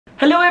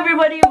Hello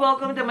everybody!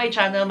 Welcome to my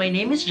channel. My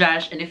name is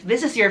Jash, and if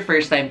this is your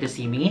first time to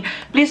see me,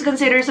 please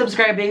consider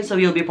subscribing so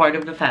you'll be part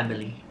of the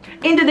family.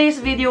 In today's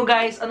video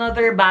guys,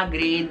 another bag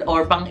raid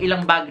or pang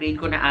ilang bag raid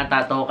ko na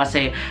ata to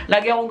kasi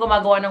lagi akong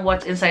gumagawa ng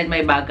what's inside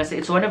my bag kasi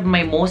it's one of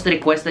my most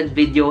requested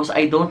videos.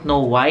 I don't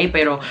know why,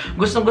 pero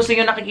gustong-gusto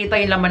nyo nakikita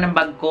yung laman ng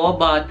bag ko.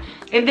 But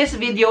in this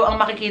video,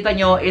 ang makikita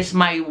nyo is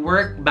my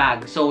work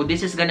bag. So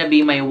this is gonna be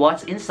my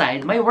what's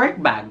inside my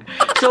work bag.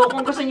 So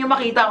kung gusto nyo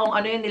makita kung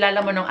ano yung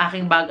nilalaman ng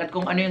aking bag at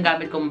kung ano yung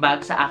gamit kong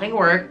bag sa aking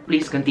work,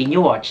 please continue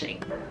watching.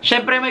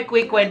 Syempre may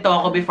quick kwento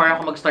ako before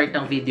ako mag-start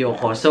ng video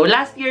ko. So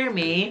last year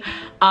May,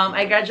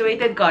 I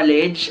graduated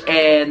college,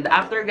 and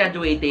after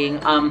graduating,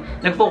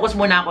 nag-focus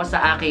muna ako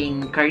sa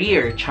aking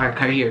career.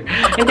 Career.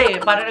 Hindi,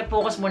 para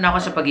nag-focus muna ako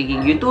sa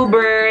pagiging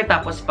YouTuber,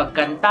 tapos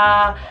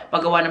pagkanta,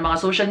 paggawa ng mga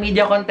social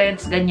media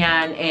contents,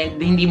 ganyan,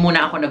 and hindi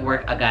muna ako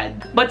nag-work agad.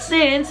 But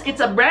since it's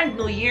a brand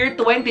new year,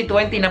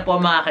 2020 na po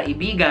mga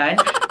kaibigan,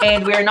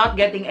 and we're not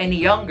getting any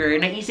younger,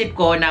 naisip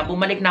ko na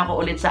bumalik na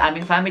ako ulit sa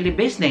aming family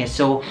business.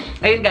 So,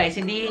 ayun guys,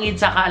 hindi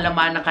hingid sa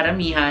kaalaman ng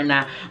karamihan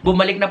na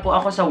bumalik na po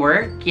ako sa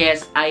work.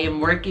 Yes, I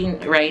am working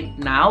right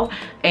now,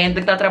 and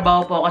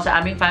nagtatrabaho po ako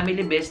sa aming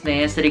family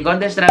business,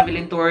 RIGONDES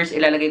Traveling Tours.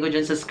 Ilalagay ko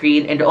dyan sa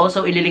screen, and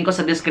also ililink ko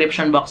sa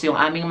description box yung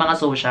aming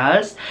mga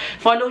socials.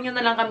 Follow nyo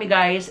na lang kami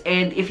guys,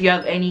 and if you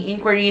have any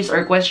inquiries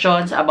or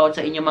questions about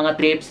sa inyong mga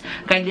trips,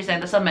 kindly send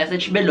us a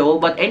message below.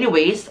 But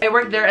anyways, I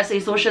work there as a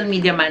social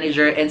media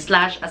manager and /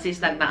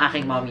 assistant ng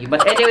aking mommy.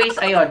 But anyways,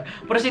 ayun,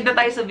 proceed na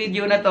tayo sa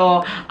video na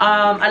to.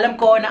 Alam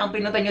ko na ang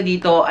pinunta nyo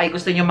dito ay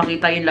gusto nyo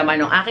makita yung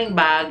laman ng aking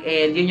bag,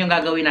 and yun yung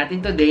gagawin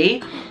natin today.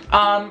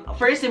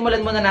 First,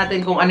 simulan muna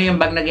natin kung ano yung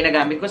bag na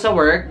ginagamit ko sa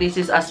work. This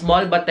is a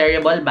small but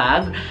terrible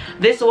bag.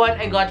 This one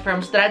I got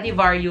from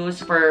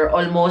Stradivarius for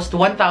almost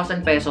 1,000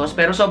 pesos.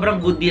 Pero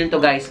sobrang good deal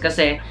to guys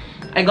kasi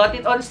I got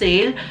it on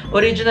sale.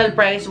 Original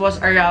price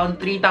was around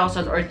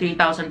 3,000 or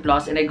 3,000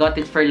 plus, and I got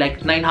it for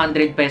like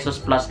 900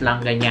 pesos plus lang,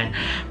 ganyan.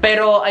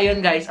 Pero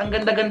ayun guys, ang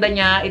ganda-ganda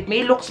niya. It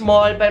may look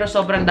small pero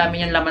sobrang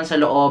dami niyang laman sa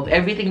loob.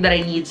 Everything that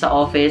I need sa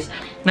office,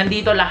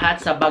 nandito lahat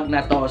sa bag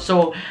na to.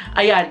 So,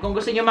 ayan, kung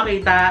gusto niyo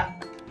makita,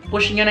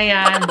 push nyo na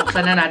yan,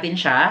 buksan na natin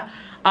siya.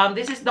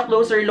 This is the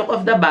closer look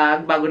of the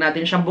bag bago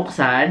natin siyang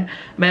buksan.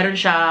 Meron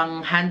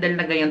siyang handle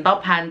na ganyan, top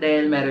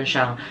handle, meron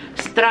siyang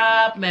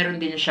strap, meron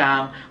din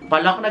siyang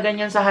palak na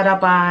ganyan sa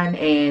harapan,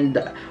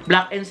 and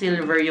black and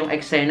silver yung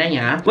eksena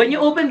niya. When you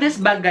open this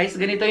bag guys,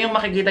 ganito yung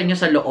makikita nyo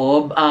sa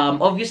loob.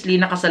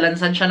 Obviously,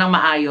 nakasalansan siya ng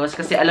maayos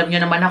kasi alam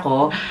nyo naman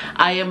ako,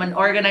 I am an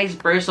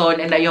organized person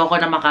and ayoko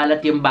na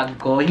makalat yung bag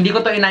ko. Hindi ko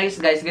to inayos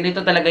guys,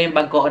 ganito talaga yung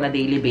bag ko on a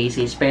daily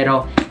basis.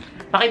 Pero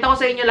pakita ko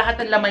sa inyo lahat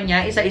ng laman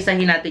niya,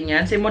 isa-isahin natin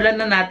yan. Simulan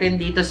na natin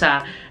dito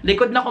sa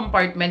likod na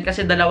compartment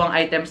kasi dalawang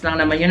items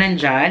lang naman yun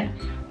nandyan.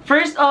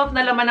 First off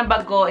na laman ng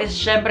bag ko is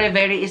syempre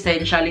very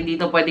essential, hindi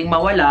ito pwedeng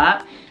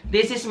mawala.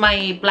 This is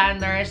my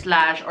planner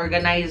 /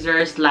 organizer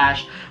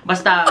 /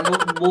 basta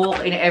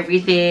notebook and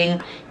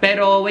everything.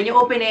 Pero when you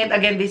open it,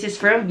 again, this is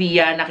from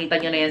Via. Nakita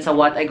nyo na yan sa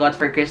What I Got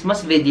for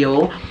Christmas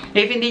video.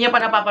 If hindi nyo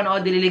pa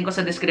napapanood, dililink ko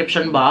sa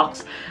description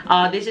box.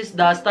 This is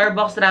the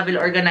Starbucks Travel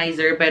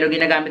Organizer, pero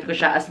ginagamit ko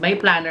siya as my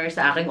planner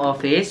sa aking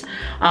office.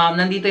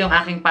 Nandito yung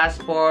aking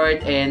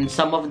passport and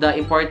some of the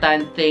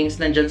important things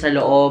nandyan sa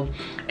loob.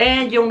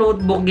 And yung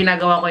notebook,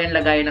 ginagawa ko yung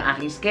lagay ng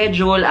aking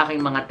schedule,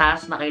 aking mga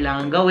tasks na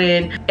kailangan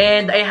gawin.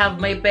 And I have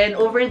my pen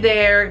over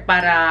there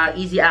para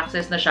easy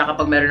access na siya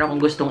kapag meron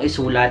akong gustong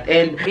isulat.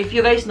 And if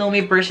you guys know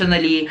me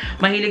personally,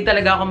 mahilig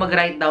talaga ako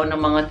mag-write down ng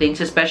mga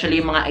things,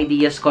 especially yung mga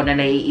ideas ko na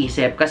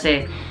naiisip.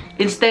 Kasi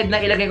instead na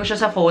ilagay ko siya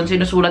sa phone,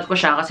 sinusulat ko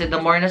siya kasi the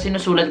more na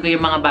sinusulat ko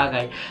yung mga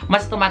bagay,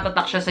 mas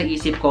tumatatak siya sa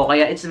isip ko.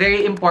 Kaya it's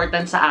very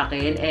important sa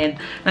akin,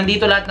 and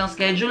nandito lahat ng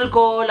schedule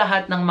ko,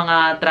 lahat ng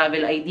mga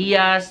travel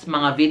ideas,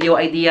 mga video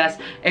ideas,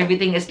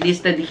 everything is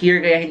listed here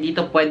kaya hindi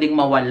to pwedeng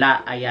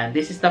mawala. Ayan,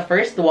 this is the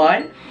first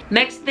one.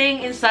 Next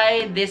thing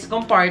inside this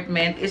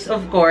compartment is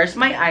of course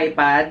my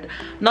iPad.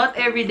 Not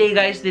everyday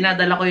guys,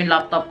 dinadala ko yung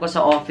laptop ko sa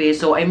office.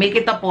 So I make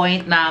it a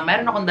point na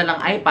meron akong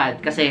dalang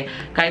iPad kasi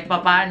kahit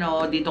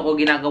papano dito ko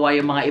ginagawa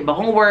yung mga iba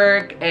kong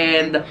work,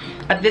 and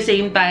at the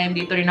same time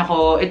dito rin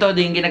ako, ito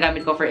din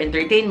ginagamit ko for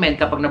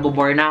entertainment kapag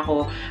nabobore na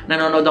ako,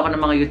 nanonood ako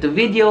ng mga YouTube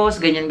videos,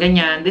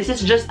 ganyan-ganyan. This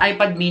is just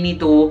iPad mini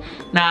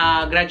 2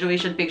 na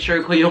graduation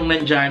picture ko yung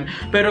nandyan.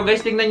 Pero guys,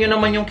 tingnan nyo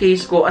naman yung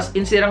case ko, as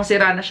in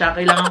sirang-sira na siya,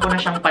 kailangan ko na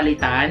siyang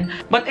palitan.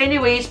 But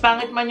anyways,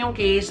 pangit man yung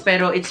case,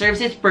 pero it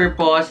serves its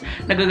purpose.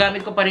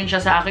 Nagagamit ko pa rin siya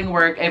sa aking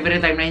work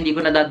every time na hindi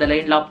ko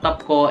nadadala yung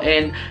laptop ko,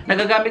 and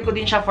nagagamit ko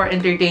din siya for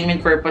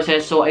entertainment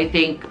purposes. So I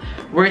think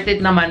worth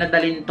it naman na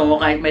dalhin to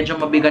kahit medyo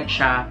mabigat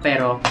siya.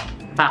 Pero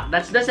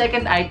that's the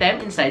second item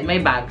inside my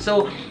bag.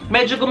 So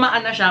medyo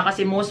gumaan na siya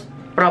kasi most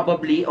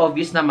probably,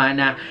 obvious naman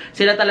na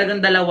sila talagang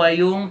dalawa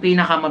yung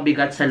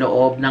pinakamabigat sa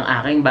loob ng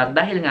aking bag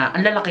dahil nga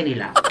ang lalaki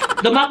nila.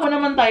 Dumako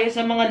naman tayo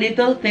sa mga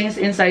little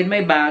things inside my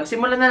bag.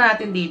 Simulan na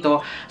natin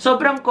dito.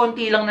 Sobrang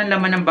konti lang ng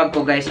laman ng bag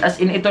ko, guys. As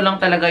in, ito lang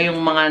talaga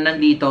yung mga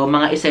nandito,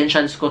 mga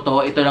essentials ko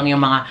to. Ito lang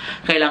yung mga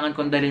kailangan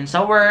kong dalhin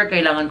sa work,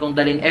 kailangan kong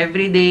dalhin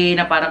everyday,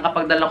 na parang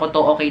kapag dala ko to,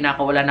 okay na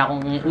ako. Wala na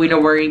akong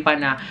wino-worry pa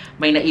na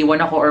may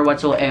naiwan ako or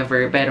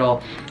whatsoever.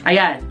 Pero,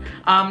 ayan.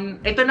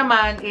 Ito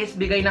naman is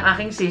bigay ng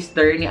aking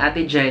sister ni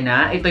Ate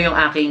Jenna. Ito yung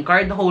aking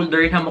card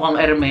holder na mukhang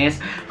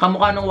Hermes.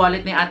 Kamukha ng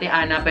wallet ni Ate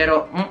Ana,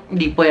 pero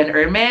hindi po yan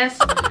Hermes.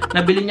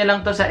 Nabili niya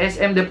lang to sa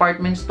SM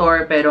Department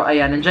Store. Pero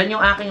ayan, nandyan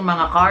yung aking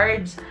mga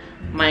cards.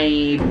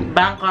 May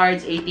bank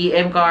cards,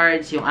 ATM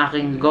cards, yung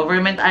aking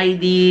government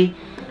ID.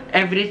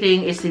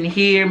 Everything is in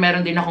here.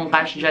 Meron din akong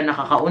cash dyan na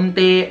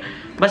kakaunti.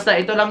 Basta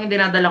ito lang yung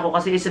dinadala ko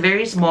kasi it's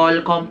very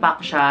small,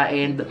 compact siya,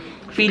 and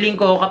feeling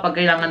ko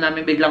kapag kailangan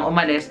namin biglang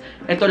umalis,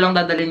 ito lang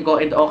dadalhin ko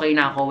and okay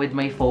na ako with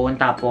my phone.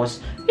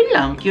 Tapos, yun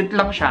lang, cute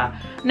lang siya.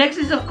 Next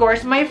is of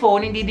course my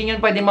phone. Hindi din yun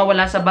pwede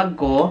mawala sa bag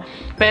ko.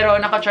 Pero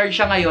naka-charge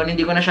siya ngayon,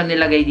 hindi ko na siya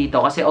nilagay dito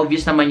kasi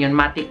obvious naman yun,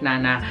 matic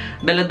na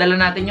dala-dala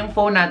natin yung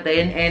phone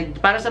natin. And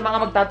para sa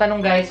mga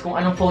magtatanong guys kung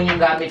anong phone yung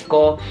gamit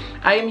ko,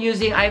 I am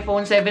using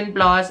iPhone 7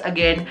 Plus.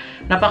 Again,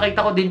 napakita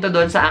ko din to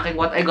doon sa aking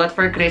what I got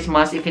for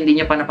Christmas. If hindi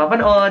nyo pa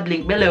napapanood,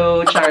 link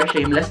below, char,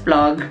 shameless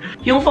plug.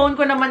 Yung phone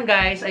ko naman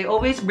guys, I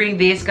always bring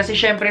this kasi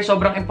syempre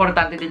sobrang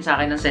importante din sa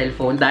akin ng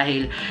cellphone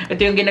dahil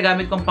ito yung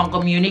ginagamit kong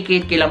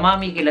pang-communicate kila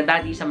mommy, kila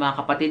daddy, sa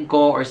mga kapatid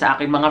ko or sa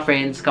aking mga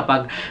friends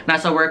kapag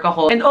nasa work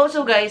ako. And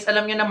also guys,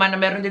 alam nyo naman na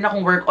meron din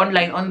akong work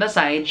online on the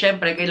side.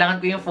 Syempre,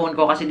 kailangan ko yung phone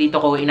ko kasi dito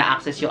ko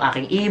ina-access yung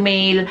aking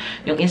email,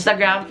 yung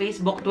Instagram,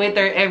 Facebook,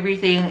 Twitter,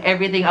 everything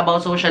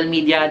about social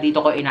media,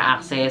 dito ko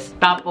ina-access.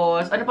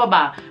 Tapos, ano pa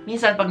ba?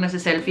 Minsan pag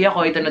nasa-selfie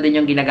ako, ito na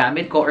din yung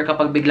ginagamit ko, or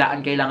kapag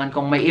biglaan kailangan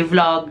kong may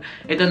i-vlog,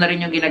 ito na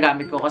rin yung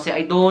ginagamit ko kasi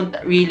I don't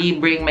really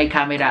bring my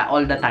camera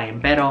all the time.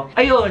 Pero,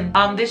 ayun,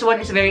 this one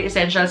is very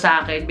essential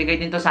sa akin.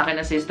 Bigay din to sa akin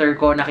ng sister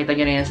ko. Nakita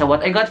nyo na yan sa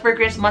what I got for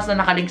Christmas na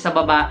nakalink sa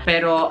baba.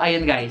 Pero,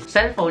 ayun guys,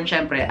 cellphone,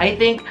 syempre. I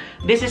think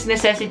this is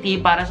necessity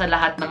para sa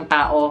lahat ng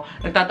tao,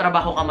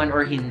 nagtatrabaho ka man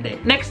or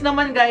hindi. Next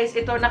naman guys,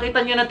 ito,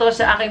 nakita nyo na to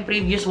sa aking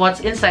previous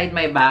what's inside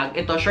my bag.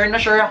 Ito, sure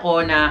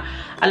ako na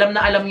alam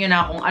nyo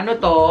na kung ano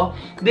to.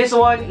 This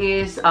one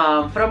is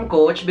from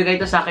Coach. Bigay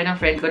to sa akin ng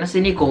friend ko na si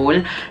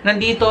Nicole.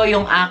 Nandito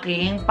yung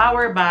aking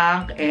power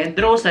bank and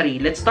grocery.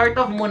 Let's start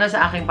off muna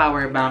sa aking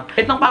power bank.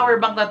 Itong power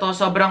bank na to,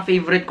 sobrang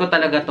favorite ko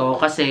talaga to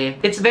kasi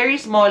it's very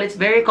small, it's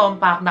very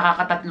compact,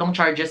 nakakatatlong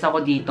charges ako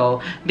dito.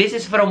 This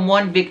is from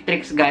One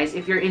Victrix guys.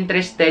 If you're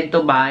interested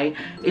to buy,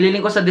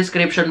 ililink ko sa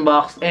description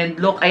box. And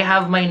look, I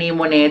have my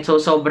name on it.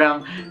 So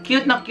sobrang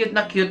cute na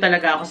cute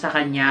talaga ako sa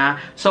kanya.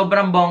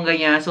 Sobrang bongga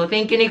niya. So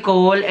thank you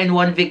Nicole and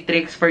One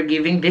Victrix for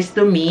giving this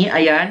to me.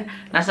 Ayan,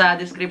 nasa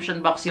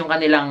description box yung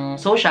kanilang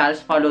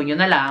socials. Follow nyo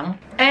na lang.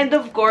 And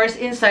of course,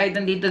 inside,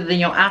 nandito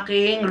din yung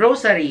aking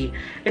rosary.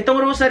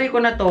 Itong rosary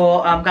ko na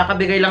to,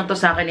 kakabigay lang to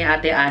sa akin ni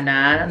Ate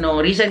Ana. No,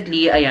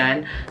 recently,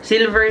 ayan,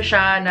 silver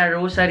siya na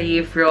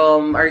rosary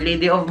from Our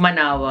Lady of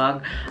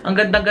Manawag. Ang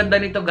ganda-ganda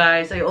nito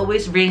guys. I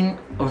always bring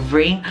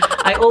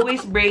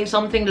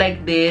something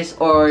like this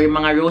or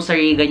mga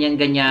rosary,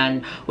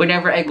 ganyan-ganyan.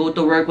 Whenever I go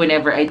to work,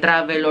 whenever I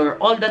travel, or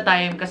all the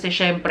time. Kasi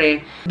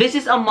syempre, this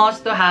is a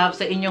must to have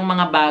sa inyong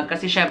mga bag.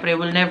 Kasi syempre,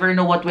 we'll never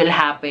know what will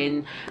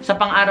happen sa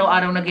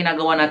pang-araw-araw na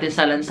ginagawa natin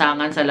sa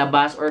lansangan, sa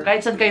labas, or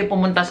kahit saan kayo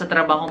pumunta sa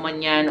trabaho man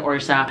yan, or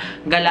sa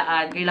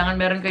galaan. Kailangan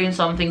meron kayong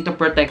something to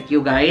protect you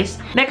guys.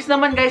 Next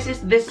naman guys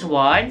is this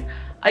one.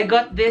 I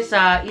got this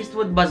sa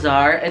Eastwood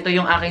Bazaar. Ito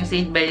yung aking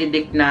Saint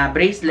Benedict na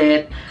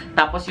bracelet.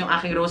 Tapos yung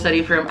aking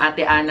rosary from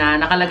Ate Ana.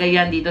 Nakalagay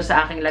yan dito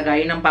sa aking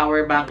lagay ng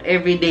power bank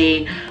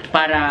everyday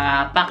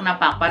para pack na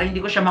pack. Para hindi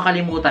ko siya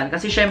makalimutan.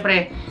 Kasi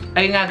syempre,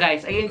 ayun nga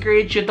guys, I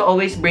encourage you to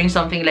always bring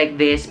something like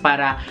this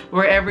para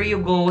wherever you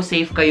go,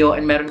 safe kayo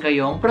and meron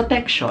kayong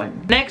protection.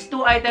 Next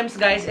two items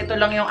guys, ito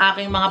lang yung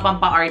aking mga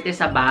pampa-arte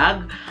sa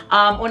bag.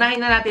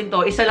 Unahin na natin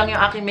to. Isa lang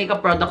yung aking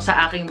makeup product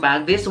sa aking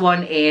bag. This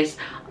one is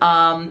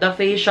the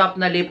Face Shop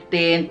na lip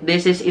tint.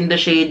 This is in the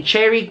shade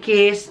Cherry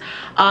Kiss.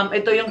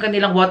 Ito yung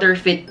kanilang water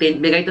fit tint.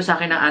 Bigay ito sa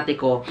akin ng ate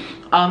ko.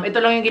 Ito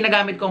lang yung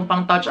ginagamit kong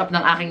pang touch up ng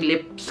aking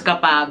lips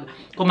kapag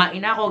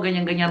kumain ako,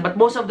 ganyan-ganyan. But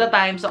most of the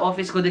time, sa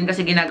office ko din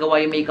kasi ginagawa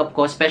yung makeup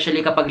ko,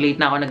 especially kapag late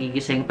na ako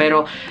nagigising.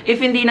 Pero if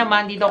hindi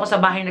naman, dito ako sa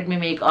bahay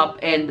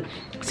nagme-makeup, and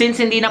since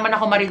hindi naman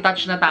ako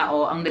ma-retouch na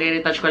tao, ang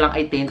nire-retouch ko lang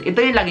ay tint,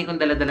 ito yung lagi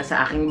kong dala-dala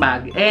sa aking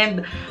bag.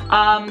 And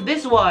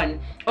this one,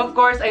 of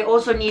course, I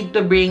also need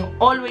to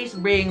always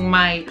bring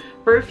my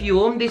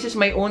perfume. This is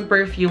my own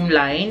perfume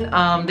line.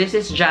 This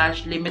is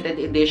Jash limited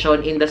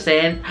edition in the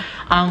scent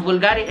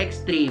Vulgari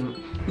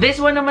Extreme.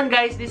 This one naman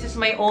guys, this is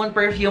my own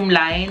perfume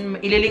line.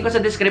 Ililink ko sa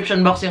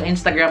description box yung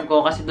Instagram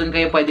ko kasi doon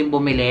kayo pwedeng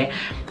bumili.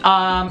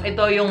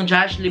 Ito yung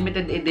Jash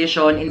limited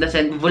edition in the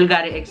scent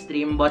Vulgari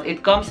Extreme, but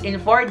it comes in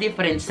 4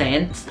 different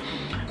scents.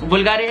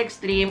 Vulgari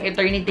Extreme,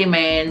 Eternity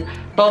Men,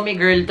 Tommy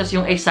Girl, tas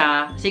yung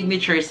isa,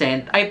 signature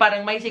scent. Ay,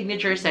 parang may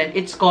signature scent.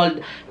 It's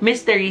called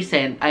Mystery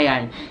Scent.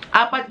 Ayan.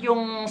 4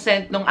 yung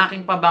scent ng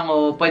aking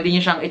pabango. Pwede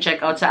nyo siyang i-check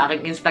out sa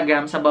aking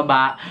Instagram sa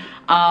baba.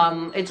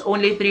 It's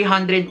only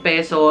 300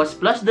 pesos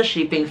plus the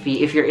shipping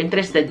fee if you're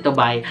interested to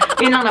buy.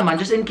 Yun lang naman,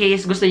 just in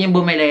case gusto niyo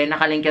bumili,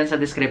 nakalink yan sa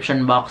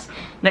description box.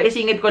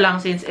 Naisingit ko lang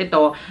since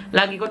ito,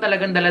 lagi ko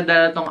talagang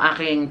dala-dala tong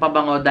aking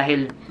pabango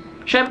dahil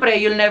syempre,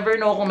 you'll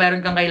never know kung meron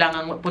kang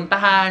kailangang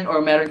puntahan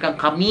or meron kang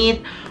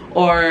kamit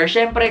or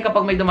syempre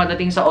kapag may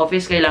dumadating sa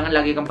office, kailangan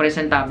lagi kang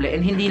presentable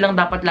and hindi lang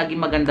dapat lagi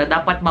maganda,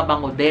 dapat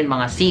mabango din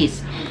mga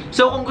sis.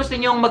 So kung gusto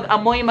niyo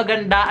mag-amoy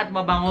maganda at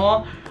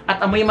mabango at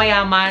amoy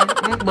mayaman,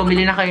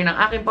 bumili na kayo ng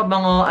aking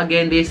pabango.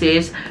 Again, this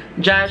is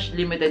Jash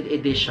Limited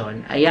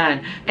Edition.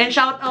 Ayan. And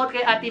shout out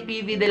kay Ate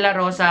PV De La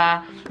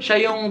Rosa.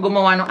 Siya yung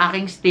gumawa ng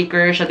aking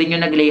sticker. Siya din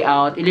yung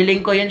nag-layout.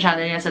 Ililink ko yung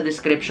channel niya sa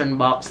description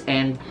box.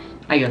 And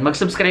ayun,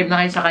 mag-subscribe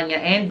na kayo sa kanya.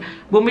 And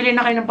bumili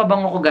na kayo ng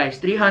pabango ko guys.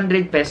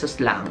 300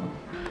 pesos lang.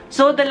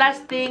 So, the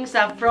last thing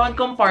sa front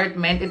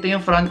compartment, ito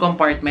yung front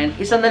compartment.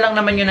 Isa na lang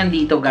naman yun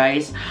nandito,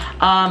 guys.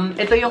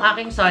 Ito yung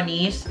aking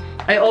sunnies.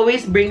 I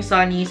always bring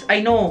sunnies.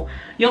 I know,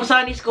 yung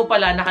sunnies ko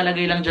pala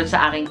nakalagay lang dyan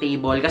sa aking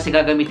table kasi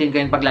gagamitin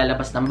ko yun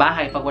paglalabas ng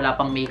bahay pag wala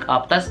pang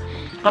makeup. Tapos,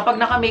 kapag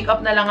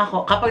naka-makeup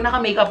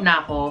na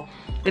ako,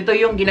 ito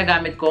yung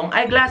ginagamit kong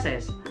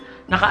eyeglasses.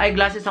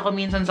 Naka-eyeglasses ako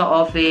minsan sa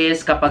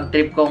office kapag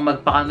trip kong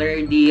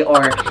magpaka-nerdy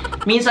or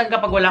minsan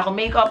kapag wala akong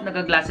makeup,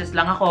 naka-glasses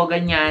lang ako,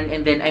 ganyan,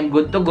 and then I'm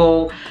good to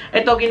go.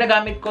 Ito,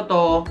 ginagamit ko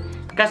to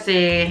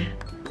kasi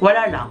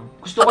wala lang.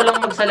 Gusto ko lang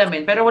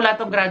magsalamin, pero wala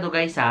tong grado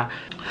guys ha.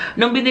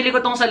 Nung binili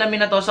ko tong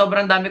salamin na to,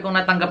 sobrang dami kong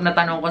natanggap na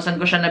tanong kung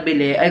saan ko siya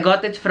nabili. I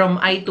got it from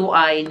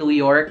Eye2Eye, New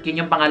York.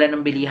 Yun yung pangalan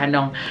ng bilihan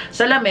ng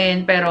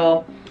salamin,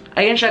 pero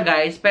ayan siya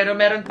guys, pero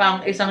meron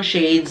pang isang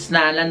shades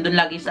na nandun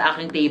lagi sa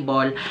aking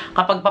table.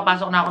 Kapag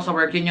papasok na ako sa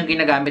work, yun yung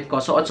ginagamit ko.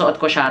 Suot-suot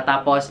ko siya.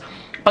 Tapos,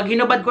 pag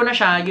hinubad ko na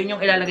siya, yun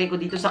yung ilalagay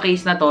ko dito sa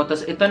case na to.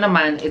 Tapos, ito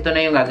naman, ito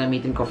na yung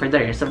gagamitin ko for the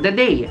rest of the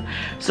day.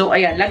 So,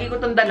 ayan. Lagi ko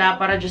itong dala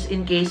para just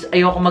in case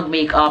ayoko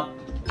mag-makeup.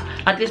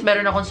 At least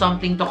meron akong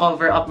something to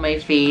cover up my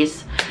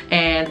face.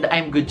 And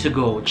I'm good to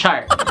go.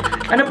 Char.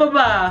 Ano pa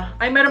ba?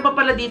 Ay, meron pa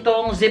pala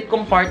ditong zip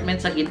compartment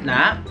sa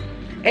gitna.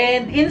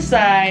 And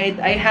inside,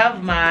 I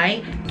have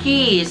my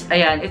keys.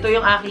 Ayan, ito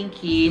yung aking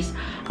keys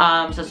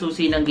sa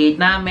susi ng gate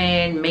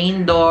namin,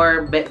 main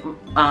door, back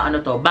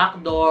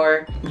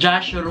door,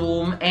 Josh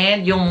room,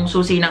 and yung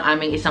susi ng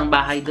aming isang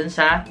bahay dun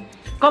sa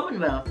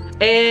Commonwealth.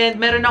 And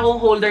meron akong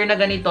holder na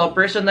ganito.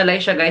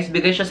 Personalized siya guys.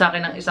 Bigay siya sa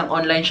akin ng isang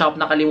online shop.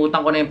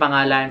 Nakalimutan ko na yung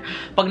pangalan.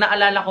 Pag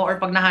naalala ko or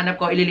pag nahanap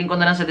ko, ililink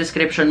ko na lang sa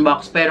description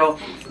box. Pero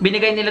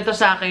binigay nila to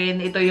sa akin.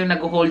 Ito yung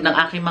nag-hold ng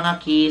aking mga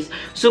keys.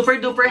 Super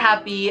duper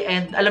happy.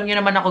 And alam nyo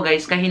naman ako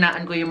guys,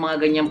 kahinaan ko yung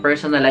mga ganyang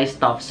personalized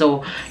stuff.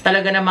 So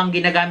talaga namang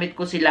ginagamit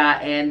ko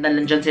sila and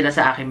nandyan sila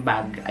sa aking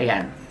bag.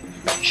 Ayan.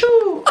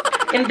 Shoo!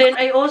 And then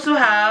I also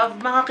have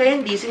mga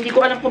candies. Hindi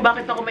ko alam kung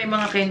bakit ako may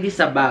mga candies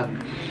sa bag.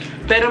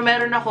 Pero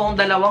meron akong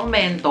dalawang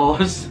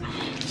Mentos.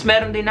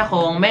 Meron din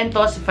akong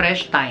Mentos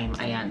Fresh Time.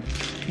 Ayan.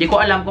 Hindi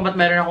ko alam kung ba't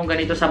meron akong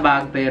ganito sa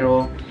bag,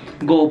 pero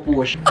go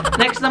push.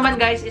 Next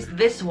naman guys is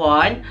this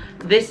one.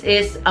 This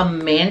is a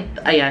mint.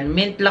 Ayan,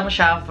 mint lang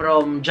siya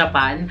from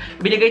Japan.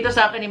 Binigay ito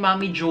sa akin ni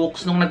Mami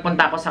Jukes nung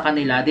nagpunta ako sa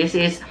kanila. This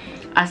is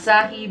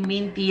Asahi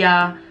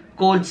Mintia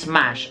Cold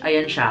Smash.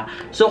 Ayan siya.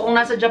 So, kung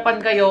nasa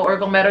Japan kayo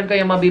or kung meron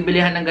kayong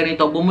mabibilihan ng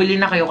ganito, bumili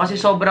na kayo kasi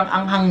sobrang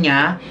anghang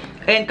niya.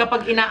 And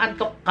kapag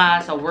inaantok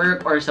ka sa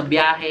work or sa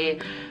biyahe,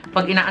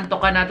 pag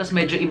inaantok ka na, tapos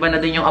medyo iba na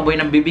din yung amoy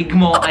ng bibig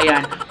mo,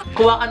 ayan,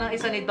 kuha ka ng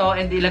isa nito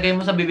and ilagay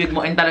mo sa bibig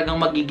mo and talagang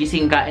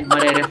magigising ka and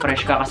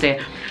marerefresh ka kasi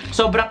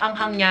sobrang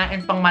anghang niya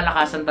and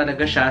pangmalakasan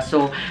talaga siya.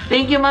 So,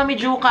 thank you Mami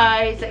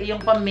Jukay sa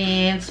iyong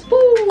pamints.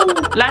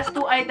 Last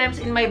 2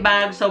 items in my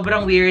bag,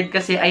 sobrang weird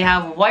kasi I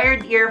have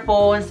wired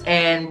earphones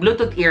and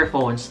Bluetooth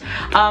earphones.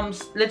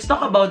 Let's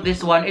talk about this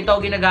one. Ito,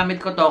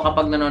 ginagamit ko to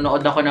kapag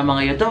nanonood ako ng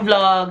mga YouTube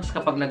vlogs,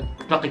 kapag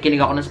nakikinig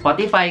ako ng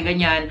Spotify,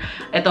 ganyan.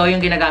 Ito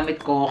yung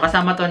ginagamit ko.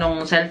 Kasama to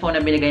nung cellphone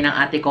na binigay ng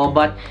ate ko.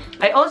 But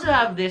I also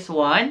have this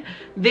one.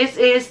 This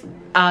is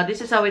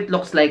how it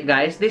looks like,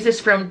 guys. This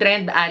is from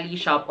Trend Alley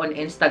Shop on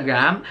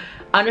Instagram.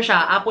 Ano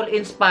siya,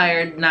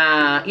 Apple-inspired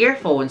na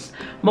earphones.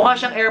 Mukha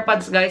siyang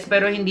AirPods, guys,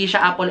 pero hindi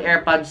siya Apple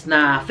AirPods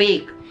na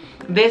fake.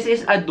 This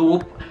is a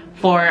dupe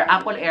for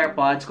Apple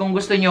AirPods. Kung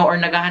gusto nyo or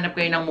naghahanap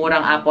kayo ng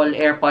murang Apple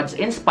AirPods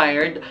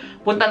inspired,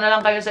 punta na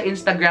lang kayo sa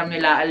Instagram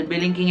nila. I'll be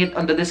linking it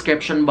on the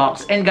description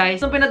box. And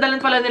guys, nung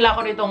pinadalan pala nila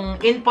ako nitong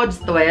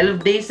InPods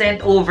 12, they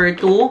sent over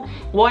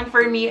 2. One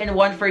for me and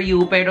one for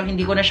you. Pero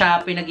hindi ko na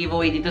siya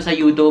pinag-giveaway dito sa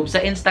YouTube. Sa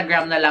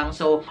Instagram na lang.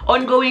 So,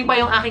 ongoing pa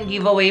yung aking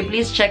giveaway.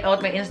 Please check out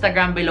my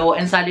Instagram below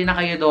and sali na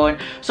kayo doon.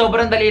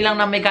 Sobrang dali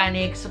lang ng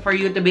mechanics for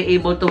you to be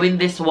able to win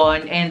this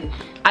one. And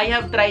I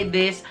have tried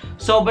this.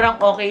 Sobrang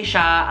okay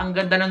siya. Ang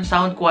ganda ng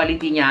sound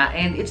quality niya.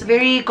 And it's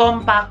very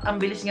compact. Ang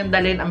bilis niyang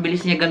dalhin. Ang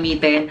bilis niya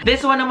gamitin.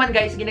 This one naman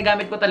guys,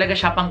 ginagamit ko talaga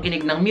siya pang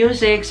kinig ng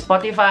music,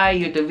 Spotify,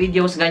 YouTube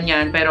videos,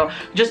 ganyan. Pero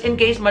just in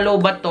case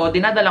malobat to,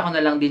 dinadala ko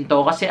na lang din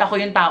to. Kasi ako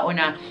yung tao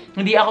na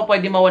hindi ako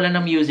pwede mawalan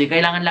ng music.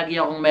 Kailangan lagi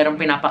akong merong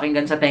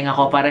pinapakinggan sa tenga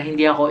ko para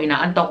hindi ako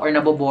inaantok or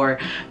nabobore.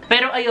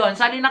 Pero ayun,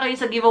 sali na kayo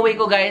sa giveaway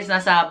ko guys.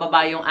 Nasa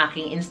baba yung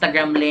aking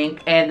Instagram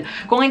link. And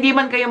kung hindi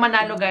man kayo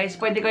manalo guys,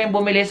 pwede kayong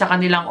bumili sa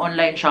kanilang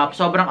online shop.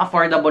 Sobrang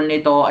affordable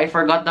nito. I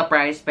forgot the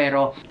price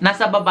pero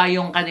nasa baba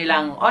yung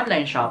kanilang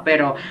online shop.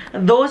 Pero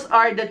those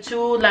are the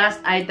two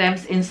last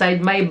items inside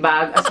my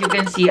bag. As you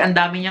can see, ang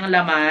dami niyang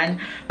laman.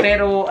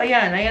 Pero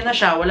ayan na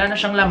siya. Wala na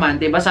siyang laman.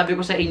 Diba sabi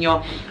ko sa inyo,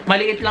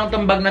 maliit lang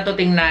tong bag na to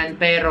tingnan.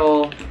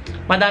 Pero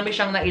madami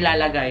siyang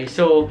nailalagay.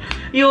 So,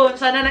 yun.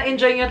 Sana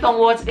na-enjoy nyo tong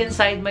what's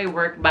inside my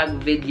work bag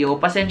video.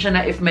 Pasensya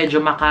na if medyo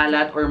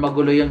makalat or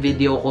magulo yung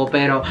video ko.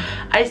 Pero,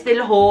 I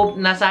still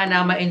hope na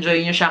sana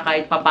ma-enjoy nyo siya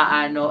kahit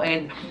papaano.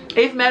 And,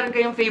 if meron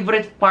kayong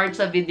favorite part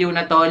sa video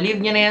na to, leave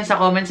nyo na yan sa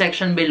comment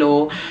section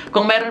below.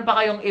 Kung meron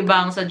pa kayong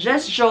ibang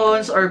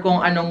suggestions or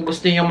kung anong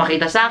gusto nyo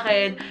makita sa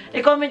akin,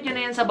 i-comment nyo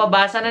na yan sa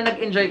baba. Sana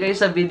nag-enjoy kayo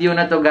sa video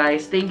na to,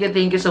 guys. Thank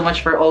you so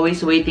much for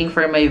always waiting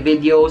for my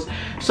videos.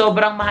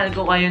 Sobrang mahal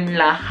ko kayong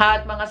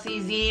lahat, mga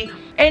CZ.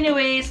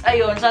 Anyways,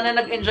 ayun, sana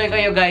nag-enjoy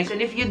kayo guys.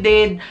 And if you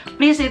did,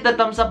 please hit the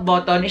thumbs up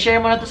button.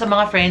 I-share mo na to sa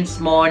mga friends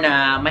mo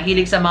na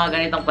mahilig sa mga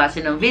ganitong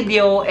klase ng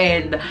video.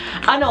 And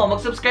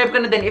mag-subscribe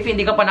ka na din if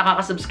hindi ka pa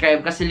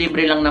nakaka-subscribe kasi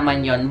libre lang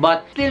naman yon.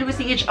 But till we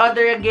see each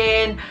other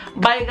again.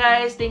 Bye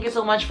guys! Thank you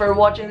so much for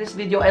watching this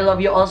video. I love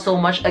you all so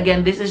much.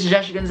 Again, this is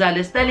Jash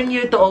Gonzales telling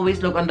you to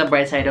always look on the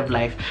bright side of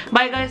life.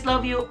 Bye guys!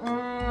 Love you!